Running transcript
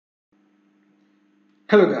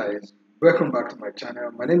Hello guys, welcome back to my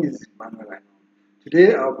channel. My name is Emmanuel Aino.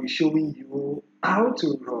 Today I'll be showing you how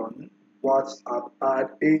to run WhatsApp ad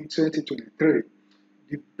in 2023.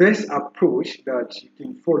 The best approach that you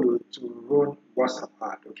can follow to run WhatsApp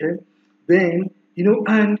ad, okay? Then,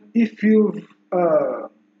 and if you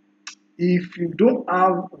don't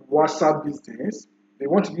have WhatsApp business, they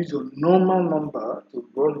want to use your normal number to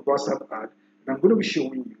run WhatsApp ad, and I'm going to be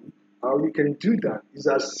showing you how you can do that. It's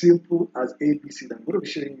as simple as ABC. I'm going to be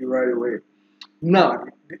showing you right away. Now,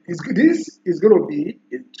 this is going to be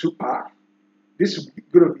in two parts. This is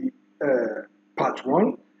going to be part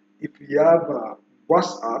one. If you have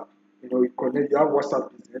WhatsApp, you have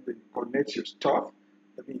WhatsApp business, then you connect your stuff.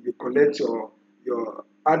 I mean, you connect your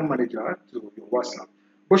ad manager to your WhatsApp.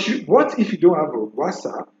 But what if you don't have a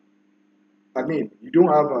WhatsApp? I mean, you don't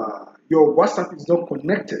have your WhatsApp is not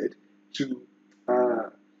connected to uh,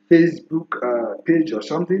 Facebook page or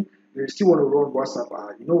something. You still want to run WhatsApp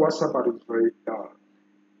ad. WhatsApp ad is very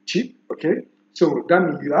cheap. Okay, so that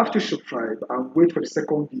means you have to subscribe and wait for the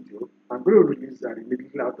second video. I'm going to release that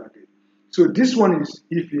immediately after that. So this one is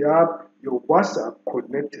if you have your WhatsApp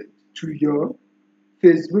connected to your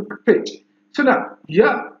Facebook page. So now you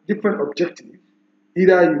have different objectives.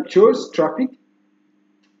 Either you chose traffic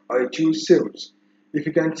or you choose sales.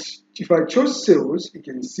 If I chose sales, you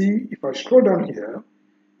can see if I scroll down here,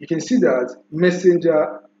 you can see that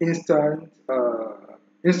Messenger, Instant,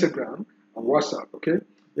 Instagram, and WhatsApp. Okay.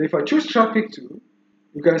 Then if I choose traffic too,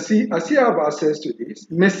 you can see I still have access to this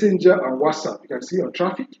Messenger and WhatsApp. You can see on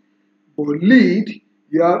traffic, but lead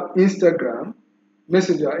you have Instagram,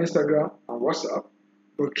 Messenger, Instagram, and WhatsApp.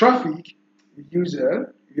 But traffic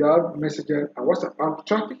user you have Messenger and WhatsApp. And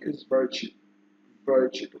traffic is very cheap, very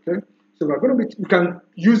cheap. Okay, so we're going to be you can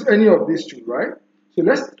use any of these two, right? So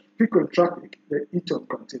let's click on traffic, then hit on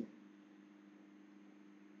continue.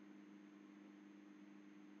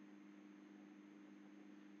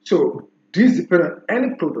 So this depends on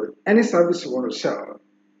any product, any service you want to sell.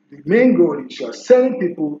 The main goal is you are selling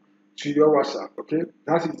people to your WhatsApp. Okay,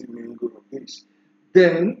 that is the main goal of this.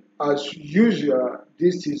 Then, as usual,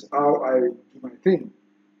 this is how I do my thing.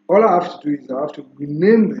 All I have to do is I have to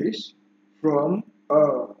rename this from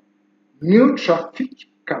a new traffic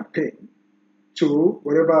campaign to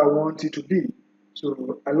whatever I want it to be.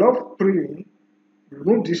 So I love putting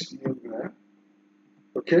remove this new there.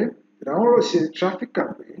 Okay, then I want to say traffic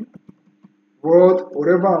campaign,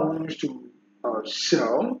 whatever I want to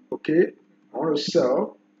sell. Okay, I want to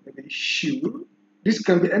sell maybe shoe. This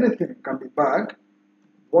can be anything. It can be bag,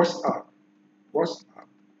 WhatsApp, WhatsApp.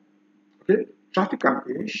 Okay, traffic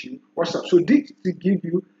campaign, shoe, WhatsApp. So this to give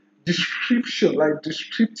you description, like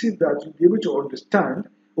descriptive that you'll be able to understand.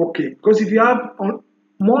 Okay, because if you have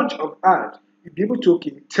much of ad, you'll be able to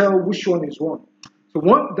tell which one is one. So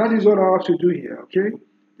that is what I have to do here. Okay,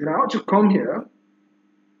 then I have to come here.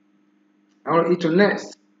 I want to hit on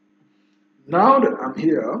next. Now that I'm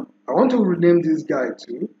here, I want to rename this guy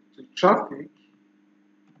to traffic.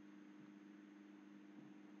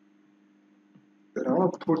 Then I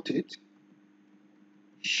want to put it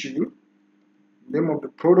shoe, name of the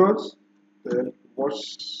product, then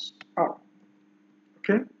WhatsApp.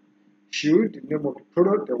 Okay, shoe, the name of the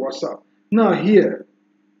product, then WhatsApp. Now here,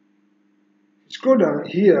 scroll down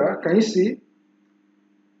here, can you see?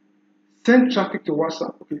 Send traffic to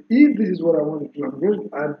WhatsApp. Okay, if this is what I want to do,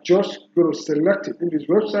 I'm just going to select it. If this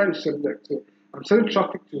website is select, so I'm sending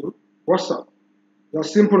traffic to WhatsApp.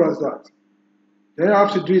 As simple as that. Then I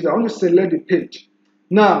have to do is I want to select the page.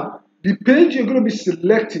 Now, the page you're going to be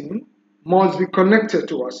selecting must be connected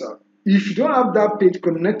to WhatsApp. If you don't have that page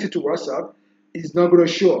connected to WhatsApp, it's not going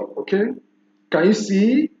to show up. Okay? Can you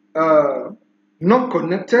see? Not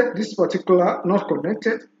connected. This particular not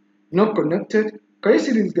connected. Not connected. Can you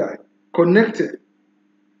see this guy? Connected.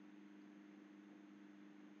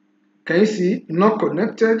 Can you see? Not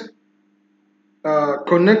connected.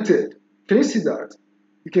 Connected. Can you see that?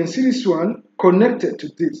 You can see this one connected to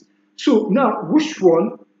this. So now, which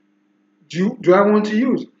one do I want to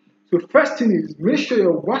use? So first thing is make sure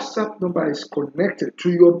your WhatsApp number is connected to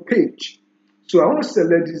your page. So I want to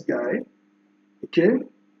select this guy. Okay.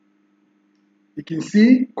 You can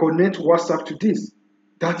see connect WhatsApp to this.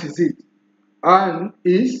 That is it. And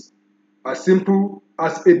it's as simple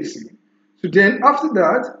as ABC. So then after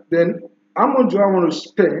that, then how much do I want to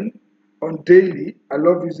spend on daily? I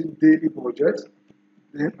love using daily budget.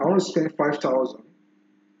 Then I want to spend 5,000.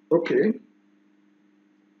 Okay.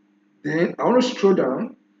 Then I want to scroll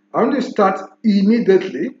down. I want to start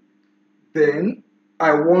immediately. Then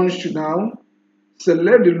I want to now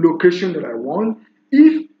select the location that I want.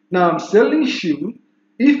 If now I'm selling shoe,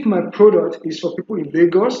 If my product is for people in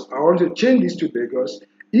Lagos, I want to change this to Lagos.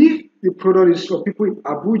 If the product is for people in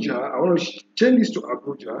Abuja, I want to change this to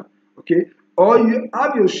Abuja. Okay, or you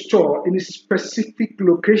have your store in a specific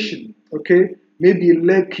location. Okay, maybe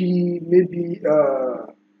Lekki, maybe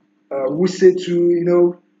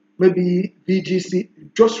Wusetu, maybe VGC.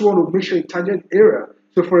 You just want to make sure you target area.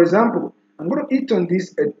 So, for example, I'm going to hit on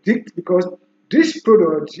this edit because this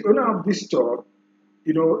product, the owner of this store,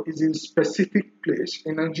 is in specific place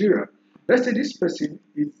in Nigeria. Let's say this person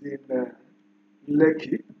is in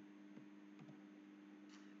Lekki.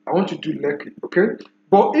 I want to do Lekki, okay?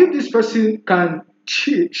 But if this person can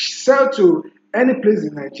sell to any place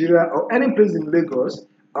in Nigeria or any place in Lagos,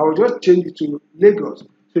 I will just change it to Lagos.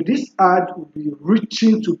 So this ad will be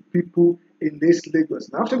reaching to people in this Lagos.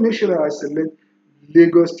 Now I have to make sure that I select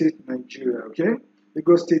Lagos State, Nigeria, okay?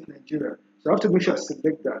 Lagos State, Nigeria. So I have to make sure I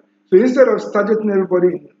select that. So instead of targeting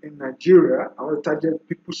everybody in Nigeria, I want to target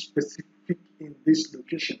people specific in this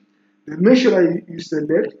location. Then make sure that you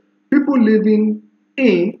select people living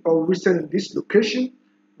in or recent in this location. You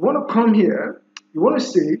want to come here, you want to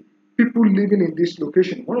say people living in this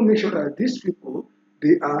location. You want to make sure that these people,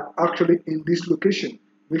 they are actually in this location.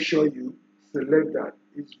 Make sure you select that.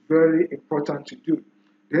 It's very important to do.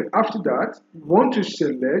 Then after that, you want to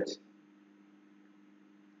select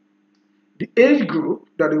the age group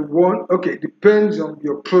that you want. Okay, depends on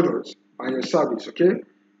your product and your service. Okay,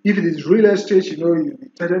 if it is real estate, you'll be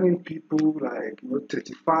targeting people like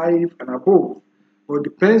 35 and above. But it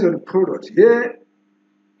depends on the product. Here,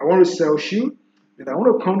 I want to sell shoe. Then I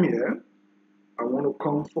want to come here. I want to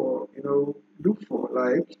come for look for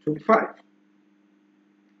like 25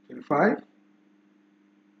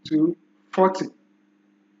 to 40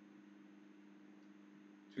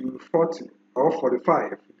 or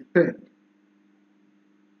 45. It depends.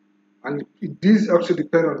 And this also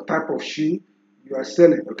depends on the type of shoe you are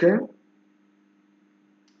selling, okay?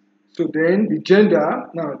 So then the gender,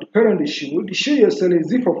 now depend on the shoe you're selling,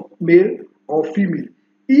 is it for male or female?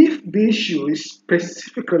 If this shoe is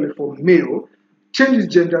specifically for male, change the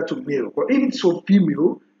gender to male. But if it's for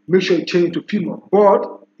female, make sure you change it to female.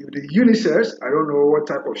 But if the unisex, I don't know what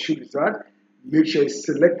type of shoe is that, make sure you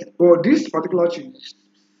select it. But this particular shoe is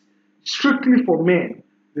strictly for men.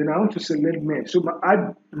 Then I want to select men. So my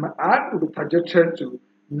ad will be targeted to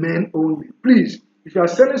men only. Please, if you are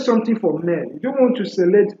selling something for men, you don't want to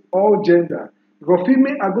select all gender because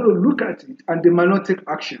female are going to look at it and they might not take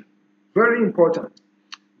action. Very important.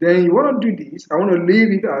 Then you want to do this. I want to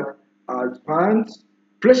leave it at advanced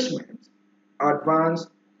placement. Advanced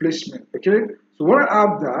placement. Okay. So when I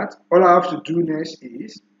have that, all I have to do next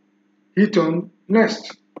is hit on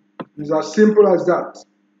next. It's as simple as that.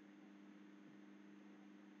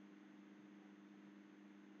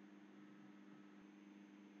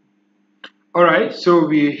 All right, so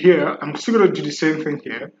we're here. I'm still going to do the same thing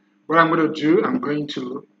here. What I'm going to do, I'm going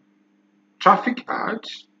to traffic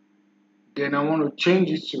ads. Then I want to change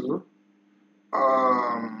it to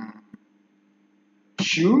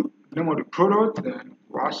shoe, name of the product, then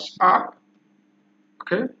WhatsApp.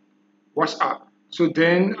 Okay, WhatsApp. So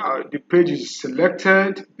then the page is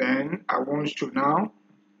selected. Then I want to now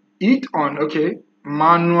hit on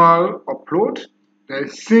manual upload. Then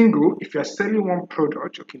single. If you're selling one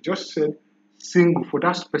product, okay, just say single for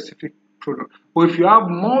that specific product. But if you have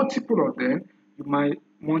multiple of them, you might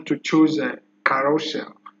want to choose a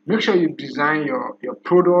carousel. Make sure you design your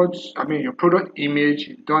products, your product image.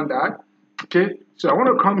 You've done that. Okay, so I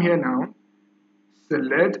want to come here now,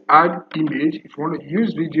 select add image. If you want to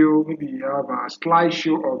use video, maybe you have a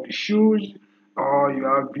slideshow of the shoes or you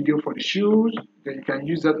have video for the shoes, then you can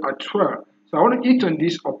use that as well. So I want to hit on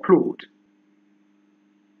this upload.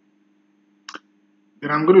 Then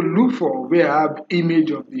I'm going to look for where I have image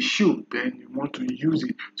of the shoe. Then you want to use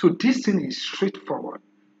it. So this thing is straightforward.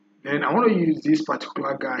 Then I want to use this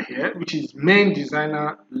particular guy here, which is main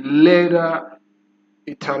designer leather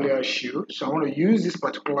Italia shoe. So I want to use this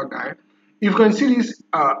particular guy. If you can see this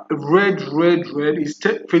red,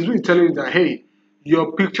 Facebook is telling you that, hey,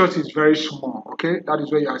 your pictures is very small. Okay, that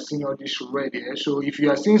is where you are seeing all this red here. So if you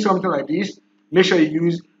are seeing something like this, make sure you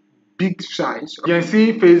use big size. You can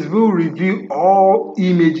see Facebook review all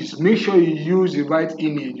images. Make sure you use the right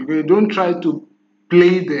image. Okay, don't try to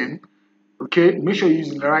play them. Okay, make sure you use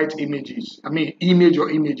the right images. Image or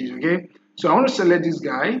images. Okay, so I want to select this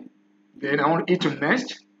guy. Then I want to hit on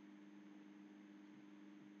next.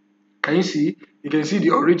 Can you see? You can see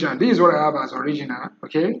the original. This is what I have as original.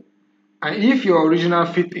 Okay, and if your original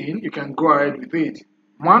fit in, you can go ahead with it.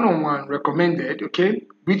 One-on-one recommended. Okay,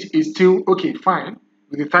 which is still okay, fine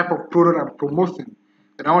with the type of product I'm promoting.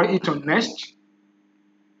 Then I want to hit on next.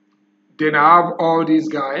 Then I have all these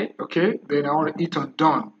guys, okay? Then I want to hit on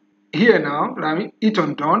done. Here now, let me hit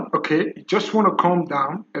on done, okay? You just want to come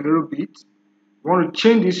down a little bit. You want to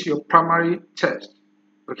change this your primary text,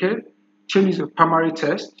 okay? Change this your primary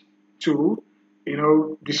text to,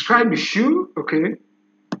 describe the shoe, okay?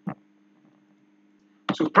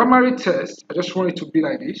 So primary text, I just want it to be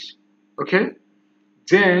like this, okay?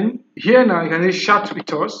 Then here now you can say chat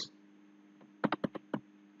with us.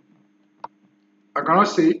 I cannot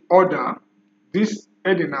say order. This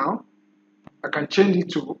heading now, I can change it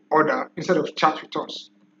to order instead of chat with us.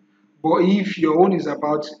 But if your own is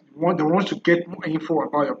about they want to get more info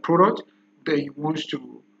about your product, then you want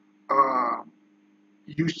to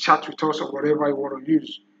use chat with us or whatever you want to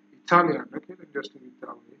use. Italian, okay, let me just leave it that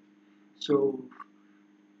way. So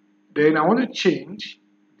then I want to change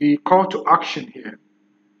the call to action here.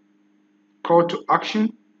 Call to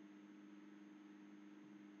action.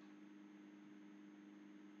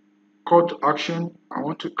 Call to action.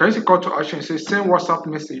 Can you see call to action? It says send WhatsApp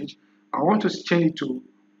message. I want to change it to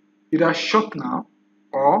either shop now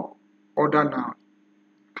or order now.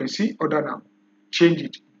 You can see order now. Change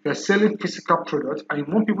it. If you're selling physical products and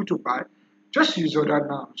you want people to buy, just use order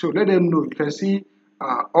now. So let them know. You can see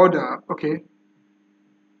order. Okay.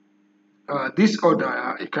 This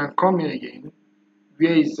order, you can come here again.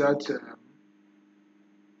 Where is that?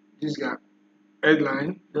 This guy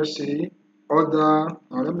headline. Let's say order.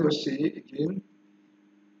 Now let me just say again.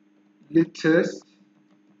 Latest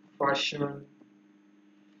fashion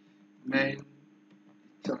men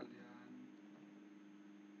Italian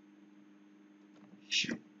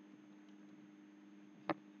shoe.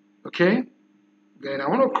 Okay. Then I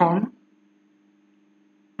want to come.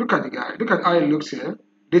 Look at the guy. Look at how it looks here.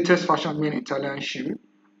 Latest fashion men Italian shoe.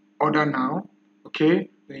 Order now.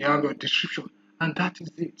 Okay. Then you have your description, and that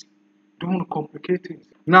is it. Don't want to complicate things.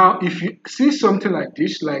 Now, if you see something like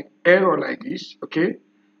this, like error like this, okay,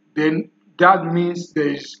 then that means there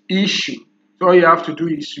is issue. So all you have to do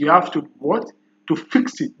is you have to what? To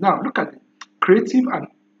fix it. Now, look at it. Creative and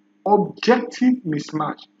objective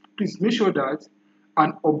mismatch. Please make sure that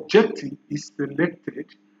an objective is selected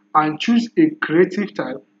and choose a creative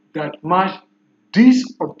type that match this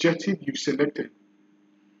objective you selected.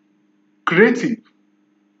 Creative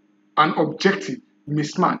and objective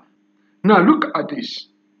mismatch. Now look at this.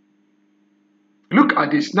 Look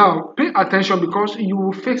at this. Now pay attention because you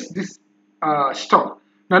will fix this stuff.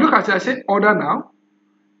 Now look at it. I said order now.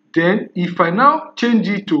 Then if I now change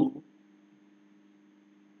it to,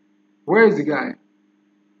 where is the guy?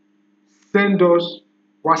 Send us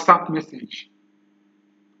WhatsApp message.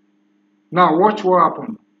 Now watch what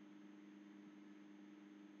happened.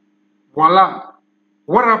 Voila.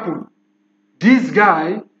 What happened? This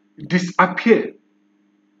guy disappeared.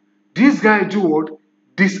 This guy do what?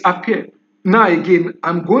 Disappeared. Now again,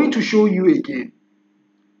 I'm going to show you again.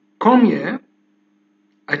 Come here.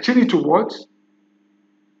 I change it to what?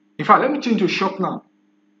 In fact, let me change to shop now.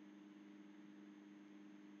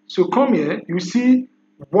 So come here. You see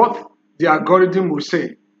what the algorithm will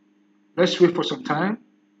say. Let's wait for some time.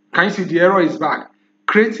 Can you see the error is back?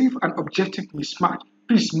 Creative and objective mismatch.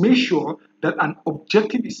 Please make sure that an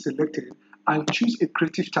objective is selected and choose a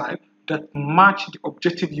creative type that match the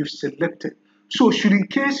objective you've selected. So should in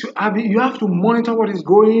case you have to monitor what is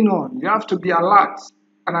going on. You have to be alert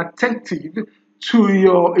and attentive to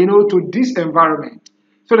your, to this environment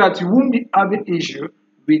so that you won't be having issue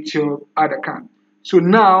with your ad account. So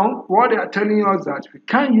now what they are telling us that we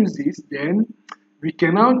can't use this, then we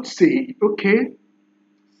can now say, okay,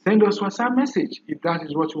 send us WhatsApp message if that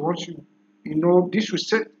is what you want to, this will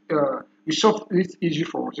set, we solve this issue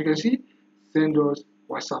for us. You can see, send us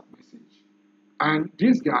WhatsApp message. And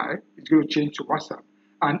this guy is going to change to WhatsApp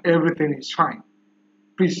and everything is fine.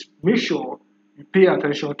 Please make sure you pay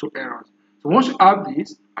attention to errors. So once you have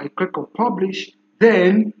this, I click on publish,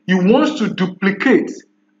 then you want to duplicate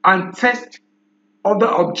and test other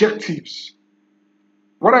objectives.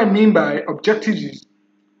 What I mean by objectives is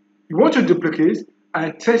you want to duplicate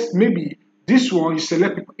and test maybe this one, you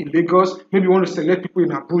select people in Lagos, maybe you want to select people in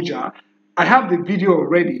Abuja. I have the video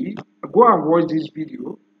already. Go and watch this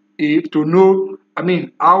video to know,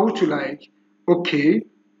 how to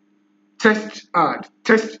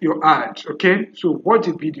test your ad, okay? So watch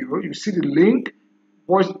the video, you see the link,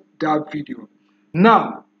 watch that video.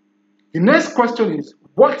 Now, the next question is,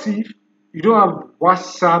 what if you don't have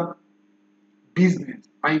WhatsApp business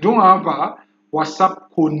and you don't have a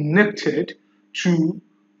WhatsApp connected to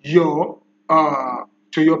your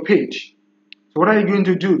page? So what are you going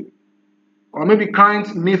to do? Or maybe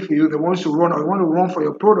clients may feel they want to run or you want to run for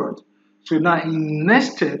your product. So now in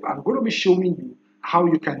next step, I'm going to be showing you how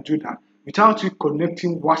you can do that without you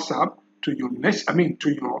connecting WhatsApp to your next, I mean to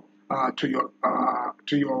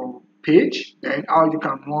your page, then how you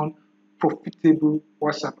can run profitable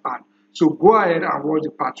WhatsApp ad. So go ahead and watch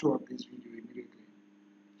the part 2 of this video immediately.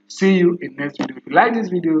 See you in next video. If you like this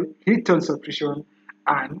video, hit on subscription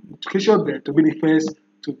and notification bell to be the first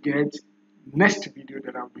to get next video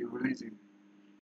that I'll be releasing.